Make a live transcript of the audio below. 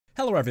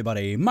Hello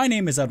everybody, my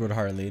name is Edward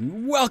Harley,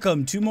 and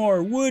welcome to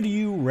more Would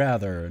You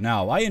Rather.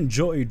 Now, I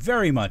enjoyed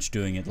very much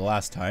doing it the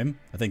last time.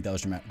 I think that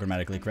was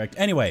grammatically correct.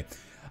 Anyway,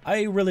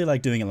 I really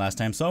liked doing it last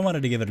time, so I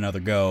wanted to give it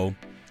another go,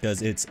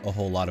 because it's a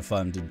whole lot of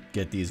fun to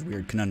get these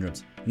weird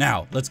conundrums.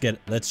 Now, let's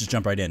just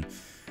jump right in.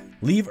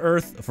 Leave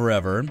Earth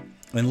forever,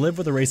 and live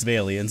with a race of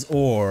aliens,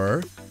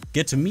 or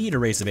get to meet a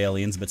race of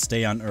aliens, but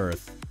stay on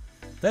Earth.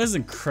 That is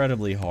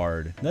incredibly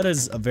hard. That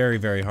is a very,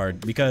 very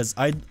hard, because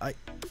I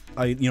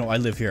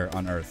live here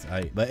on Earth.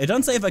 But it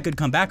doesn't say if I could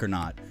come back or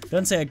not. It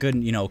doesn't say I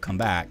couldn't, come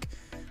back.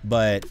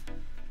 But,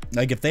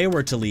 like, if they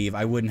were to leave,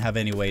 I wouldn't have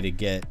any way to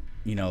get,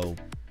 to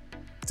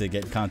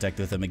get in contact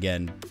with them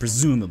again,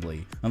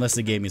 presumably. Unless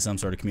they gave me some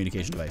sort of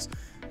communication device.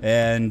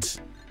 And,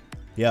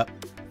 yeah,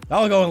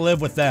 I'll go and live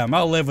with them.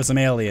 I'll live with some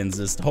aliens.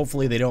 Just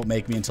hopefully they don't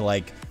make me into,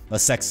 like, a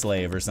sex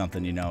slave or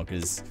something,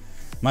 because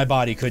my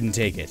body couldn't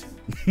take it.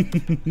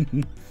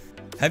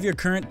 Have your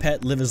current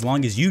pet live as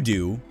long as you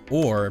do,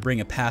 or bring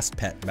a past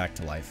pet back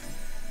to life.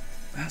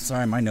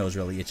 Sorry, my nose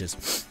really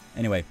itches.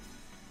 Anyway,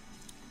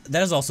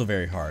 that is also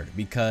very hard,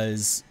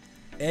 because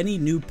any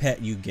new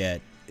pet you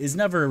get is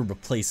never a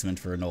replacement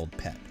for an old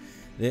pet.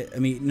 I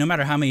mean, no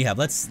matter how many you have,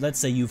 let's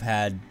say you've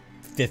had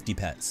 50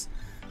 pets.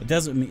 It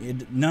doesn't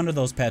mean none of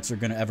those pets are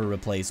going to ever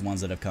replace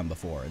ones that have come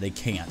before. They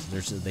can't.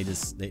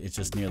 It's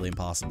just nearly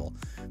impossible.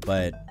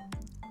 But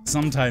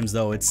sometimes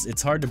though,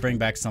 it's hard to bring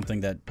back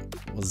something that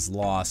was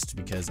lost,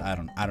 because I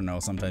don't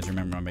know, sometimes your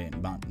memory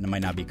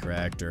might not be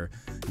correct, or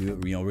you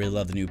really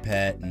love the new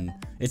pet, and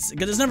it's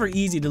never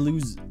easy to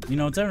lose,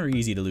 it's never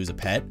easy to lose a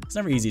pet. It's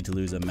never easy to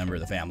lose a member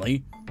of the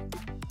family.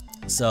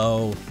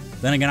 So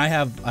then again, I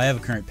have a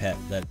current pet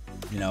that,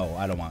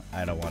 I don't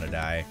want to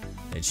die.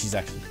 And she's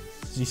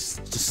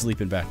just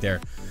sleeping back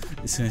there.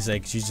 It's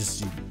like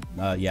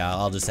yeah,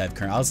 I'll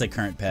say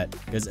current pet,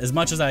 because as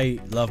much as I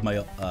love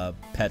my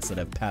pets that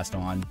have passed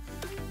on,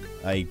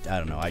 I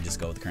don't know, I just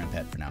go with the current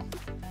pet for now.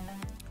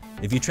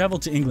 If you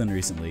traveled to England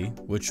recently,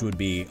 which would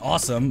be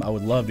awesome, I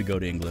would love to go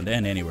to England,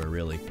 and anywhere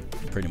really,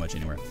 pretty much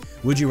anywhere.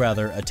 Would you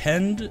rather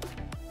attend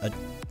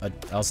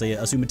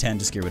assume attend,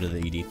 just get rid of the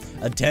ED.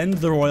 Attend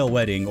the royal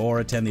wedding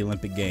or attend the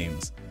Olympic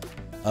Games?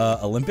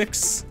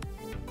 Olympics?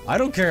 I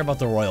don't care about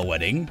the royal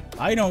wedding.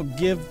 I don't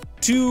give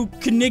two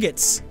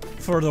kniggets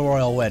for the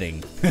royal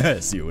wedding.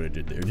 See what I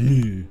did there?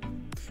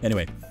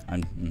 Anyway,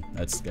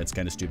 that's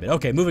kind of stupid.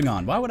 Okay, moving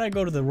on. Why would I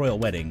go to the royal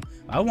wedding?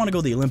 I want to go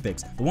to the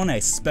Olympics. The one I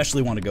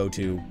especially want to go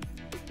to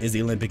is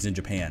the Olympics in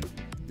Japan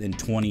in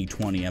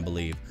 2020, I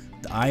believe.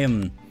 I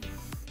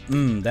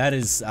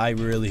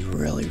really,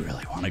 really,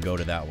 really want to go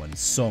to that one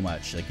so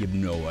much. Like, you have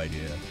no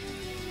idea.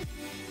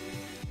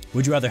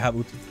 Would you rather have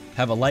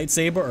a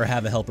lightsaber or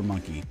have a helper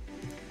monkey?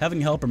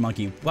 Having a helper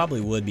monkey probably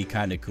would be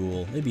kind of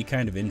cool. It'd be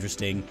kind of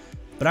interesting,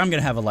 but I'm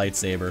gonna have a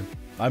lightsaber.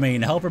 I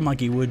mean, a helper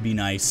monkey would be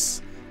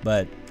nice,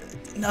 but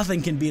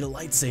nothing can beat a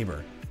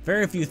lightsaber.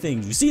 Very few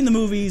things. You've seen the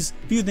movies,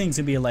 few things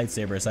can be a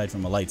lightsaber aside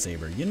from a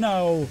lightsaber. I don't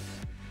know.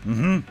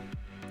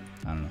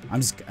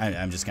 I'm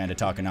just kind of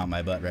talking out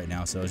my butt right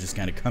now, so it's just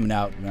kind of coming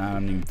out. I'm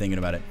not even thinking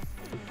about it.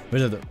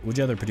 Would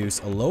you rather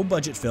produce a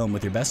low-budget film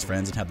with your best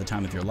friends and have the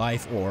time of your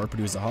life, or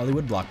produce a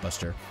Hollywood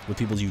blockbuster with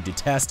people you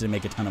detest and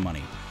make a ton of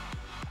money?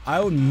 I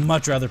would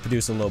much rather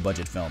produce a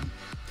low-budget film.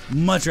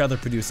 Much rather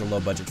produce a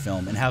low-budget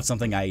film and have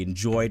something I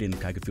enjoyed and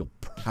I could feel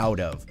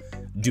proud of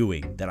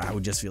doing, that I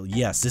would just feel,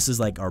 yes, this is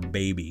like our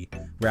baby,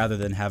 rather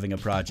than having a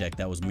project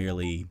that was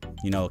merely,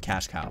 a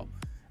cash cow.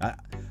 I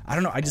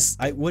don't know,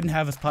 I wouldn't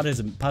have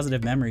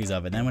positive memories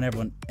of it. Then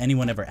when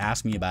anyone ever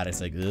asked me about it,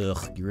 it's like,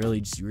 ugh, you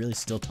really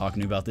still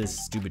talking about this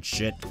stupid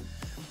shit?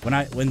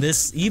 When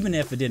this, even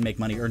if it didn't make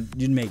money, or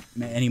didn't make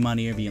any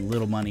money, or being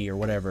little money or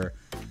whatever,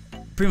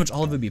 pretty much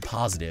all of it would be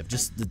positive.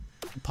 Just the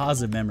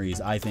positive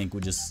memories, I think,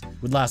 would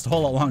last a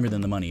whole lot longer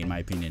than the money, in my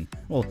opinion.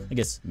 Well, I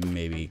guess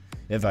maybe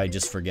if I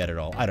just forget it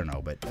all. I don't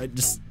know, but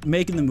just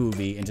making the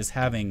movie and just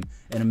having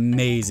an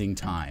amazing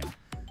time.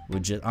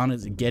 Would just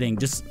honestly getting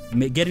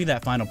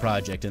that final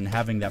project and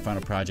having that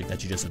final project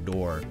that you just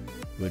adore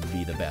would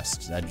be the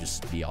best. That'd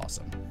just be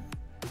awesome.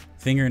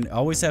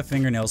 Always have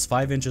fingernails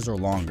 5 inches or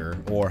longer,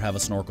 or have a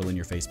snorkel on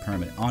your face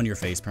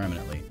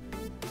permanently.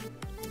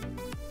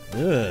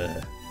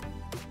 Ugh.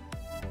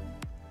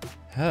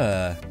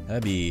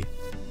 That'd be,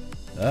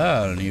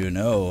 I don't even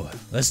know.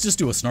 Let's just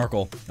do a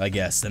snorkel, I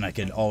guess. Then I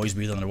could always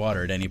breathe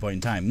underwater at any point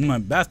in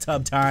time.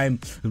 Bathtub time.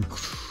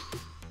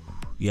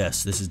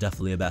 Yes, this is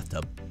definitely a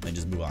bathtub. And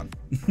just move on.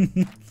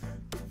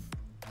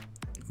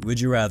 Would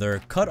you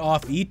rather cut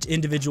off each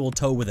individual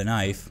toe with a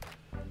knife?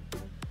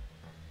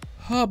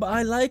 Oh, but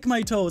I like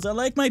my toes. I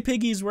like my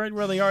piggies right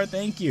where they are.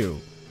 Thank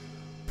you.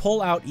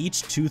 Pull out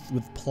each tooth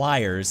with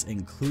pliers,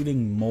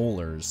 including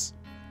molars.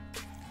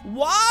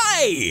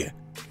 Why?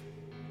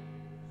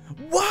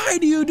 Why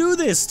do you do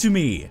this to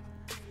me?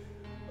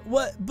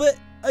 What? But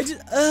I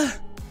just,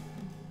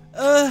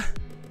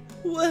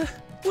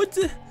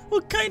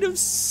 what kind of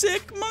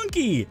sick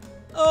monkey?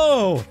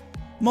 Oh,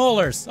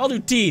 molars. I'll do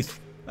teeth,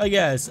 I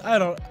guess.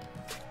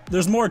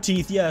 There's more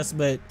teeth, yes,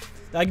 but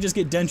I can just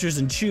get dentures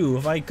and chew.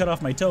 If I cut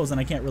off my toes, then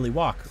I can't really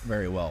walk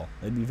very well.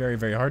 It'd be very,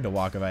 very hard to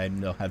walk if I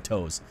don't have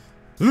toes.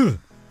 Ugh.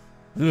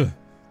 Ugh.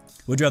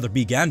 Would you rather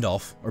be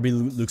Gandalf or be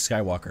Luke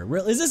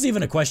Skywalker? Is this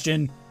even a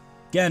question?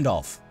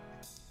 Gandalf.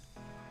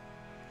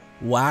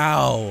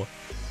 Wow.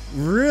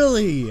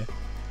 Really?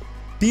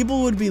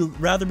 People would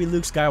rather be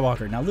Luke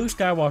Skywalker. Now, Luke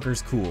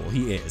Skywalker's cool.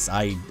 He is.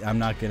 I'm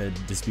not gonna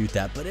dispute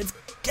that, but it's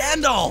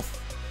Gandalf!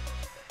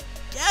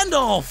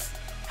 Gandalf!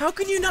 How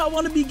can you not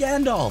want to be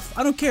Gandalf?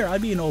 I don't care.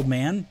 I'd be an old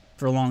man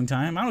for a long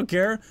time. I don't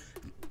care.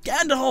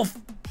 Gandalf!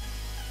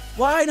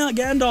 Why not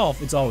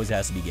Gandalf? It always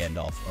has to be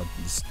Gandalf.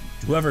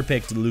 Whoever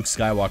picked Luke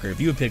Skywalker,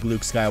 if you pick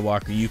Luke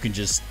Skywalker, you can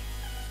just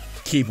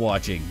keep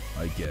watching,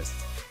 I guess.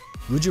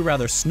 Would you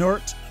rather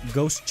snort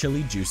ghost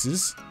chili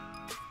juices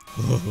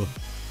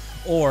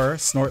or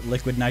snort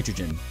liquid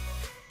nitrogen?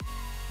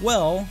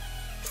 Well,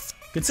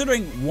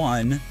 considering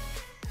one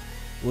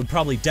would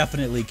probably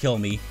definitely kill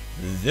me,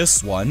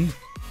 this one,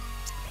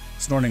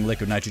 snorting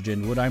liquid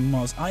nitrogen,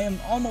 I am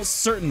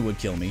almost certain would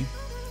kill me.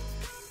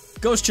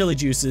 Ghost chili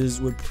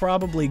juices would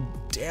probably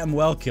damn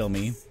well kill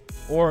me,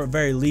 or at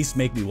very least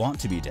make me want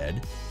to be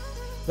dead.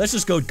 Let's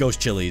just go ghost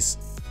chilies,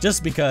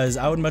 just because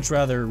I would much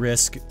rather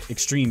risk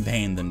extreme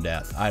pain than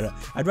death.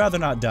 I'd rather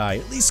not die,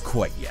 at least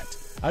quite yet.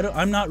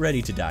 I'm not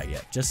ready to die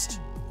yet. Just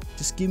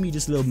give me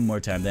just a little bit more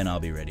time, then I'll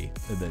be ready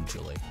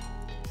eventually.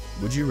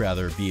 Would you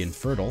rather be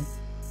infertile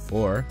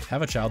or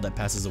have a child that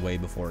passes away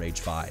before age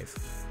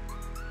 5?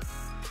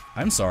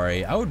 I'm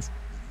sorry, I would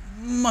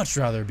much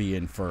rather be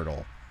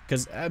infertile,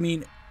 because I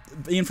mean,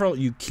 infertile,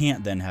 you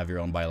can't then have your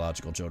own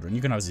biological children.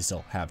 You can obviously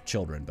still have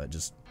children, but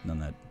just none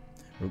that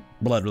are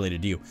blood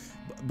related to you.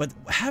 But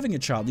having a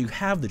child, you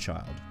have the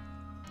child,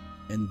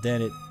 and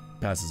then it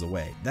passes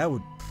away. That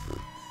would,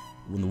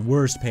 one of the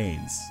worst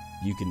pains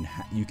you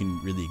can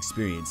really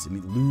experience. I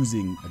mean,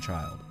 losing a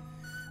child.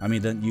 I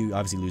mean, then you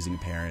obviously losing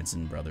parents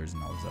and brothers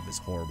and all this stuff is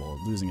horrible.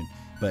 Losing it,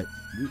 but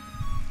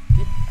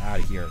get out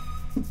of here.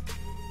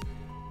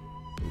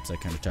 Oops, I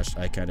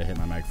kind of hit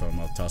my microphone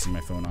while tossing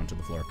my phone onto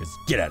the floor, because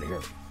get out of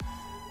here.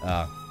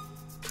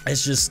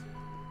 It's just,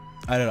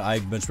 I don't know,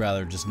 I'd much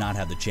rather just not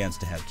have the chance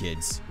to have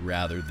kids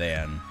rather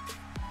than,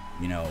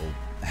 you know,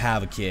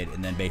 have a kid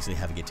and then basically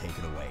have it get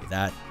taken away.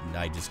 That,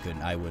 I just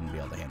couldn't, I wouldn't be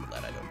able to handle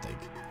that, I don't think.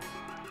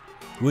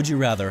 Would you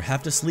rather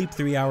have to sleep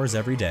 3 hours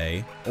every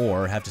day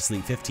or have to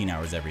sleep 15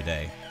 hours every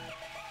day?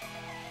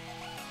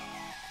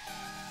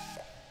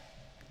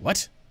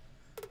 What?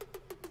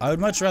 I would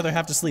much rather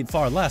have to sleep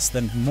far less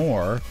than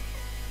more.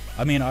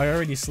 I mean, I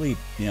already sleep,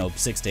 you know,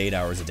 6 to 8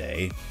 hours a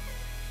day.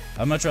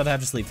 I'd much rather have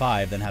to sleep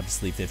 5 than have to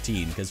sleep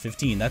 15, because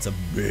 15, that's a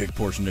big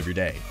portion of your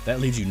day. That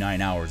leaves you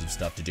 9 hours of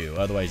stuff to do.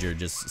 Otherwise, you're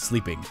just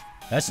sleeping.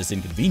 That's just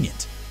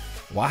inconvenient.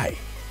 Why?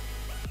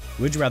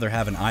 Would you rather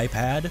have an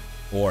iPad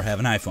or have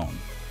an iPhone?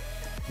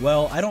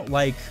 Well, I don't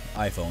like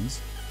iPhones.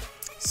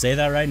 Say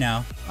that right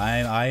now.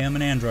 I am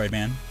an Android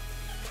man.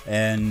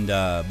 And,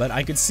 but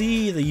I could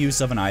see the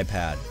use of an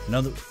iPad.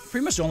 No,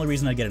 pretty much the only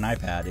reason I get an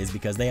iPad is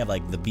because they have,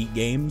 like, the Beat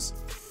games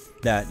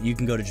that you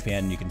can go to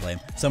Japan and you can play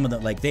them. Some of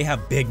them, like, they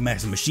have big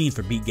massive machines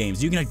for Beat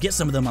games. You can get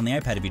some of them on the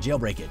iPad if you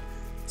jailbreak it.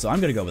 So I'm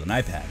gonna go with an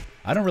iPad.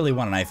 I don't really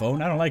want an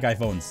iPhone. I don't like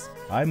iPhones.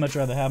 I'd much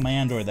rather have my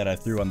Android that I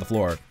threw on the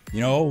floor.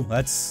 You know,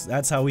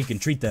 that's how we can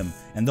treat them,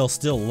 and they'll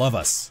still love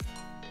us.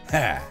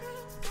 Ha!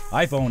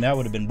 iPhone, that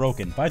would have been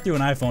broken. If I threw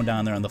an iPhone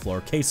down there on the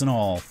floor, case and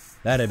all,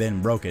 that'd have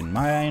been broken.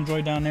 My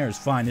Android down there is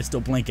fine. It's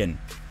still blinking.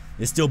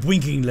 It's still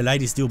blinking. The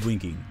light is still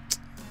blinking.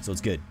 So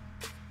it's good.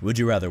 Would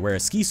you rather wear a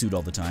ski suit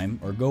all the time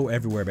or go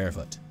everywhere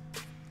barefoot?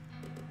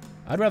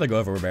 I'd rather go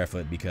everywhere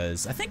barefoot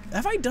because I think,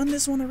 have I done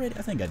this one already?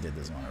 I think I did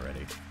this one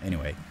already.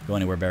 Anyway, go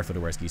anywhere barefoot or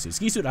wear a ski suit.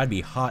 Ski suit, I'd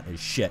be hot as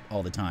shit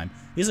all the time.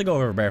 If I go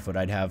over barefoot,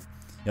 I'd have,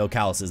 you know,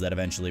 calluses that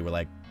eventually were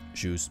like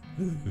shoes.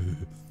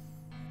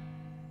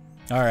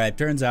 Alright,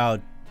 turns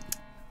out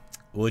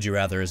would you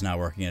rather is not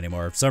working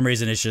anymore. For some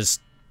reason, it's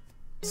just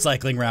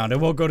cycling around. It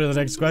won't go to the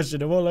next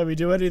question. It won't let me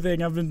do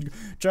anything. I've been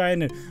trying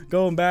to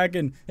go back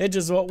and it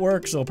just won't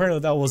work. So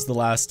apparently that was the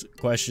last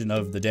question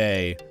of the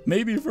day.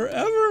 Maybe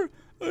forever?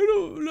 I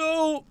don't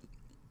know.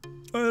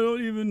 I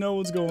don't even know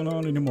what's going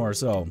on anymore.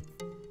 So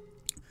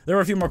there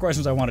were a few more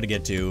questions I wanted to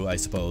get to, I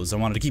suppose. I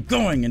wanted to keep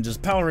going and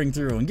just powering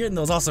through and getting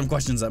those awesome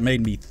questions that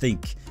made me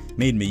think,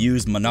 made me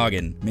use my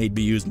noggin, made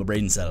me use my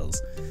brain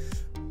cells.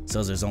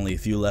 So there's only a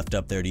few left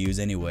up there to use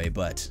anyway,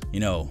 but, you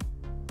know,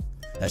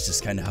 that's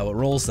just kind of how it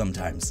rolls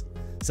sometimes.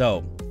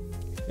 So,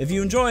 if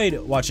you enjoyed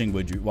watching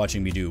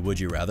me do Would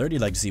You Rather, do you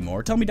like to see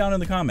more? Tell me down in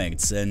the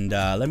comments, and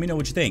let me know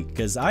what you think,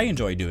 because I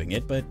enjoy doing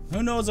it, but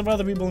who knows if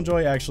other people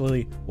enjoy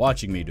actually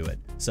watching me do it.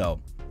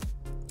 So,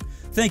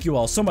 thank you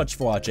all so much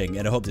for watching,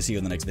 and I hope to see you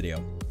in the next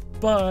video.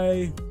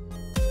 Bye!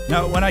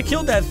 Now, when I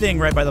killed that thing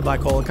right by the black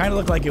hole, it kind of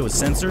looked like it was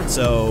censored,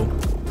 so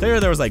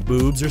there was like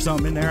boobs or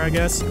something in there, I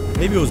guess.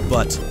 Maybe it was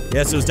butt.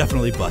 Yes, it was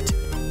definitely butt.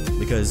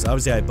 Because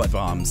obviously I had butt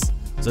bombs.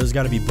 So there's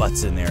gotta be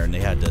butts in there and they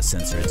had to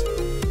censor it.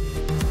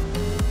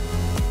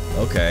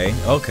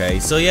 Okay,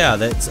 so yeah,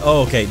 that's,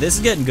 oh, okay, this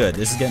is getting good.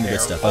 This is getting the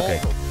good stuff,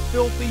 okay.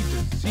 Filthy,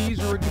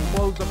 disease-ridden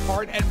clothes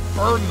apart and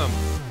burn them.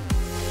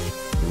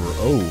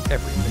 Oh.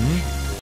 Everything.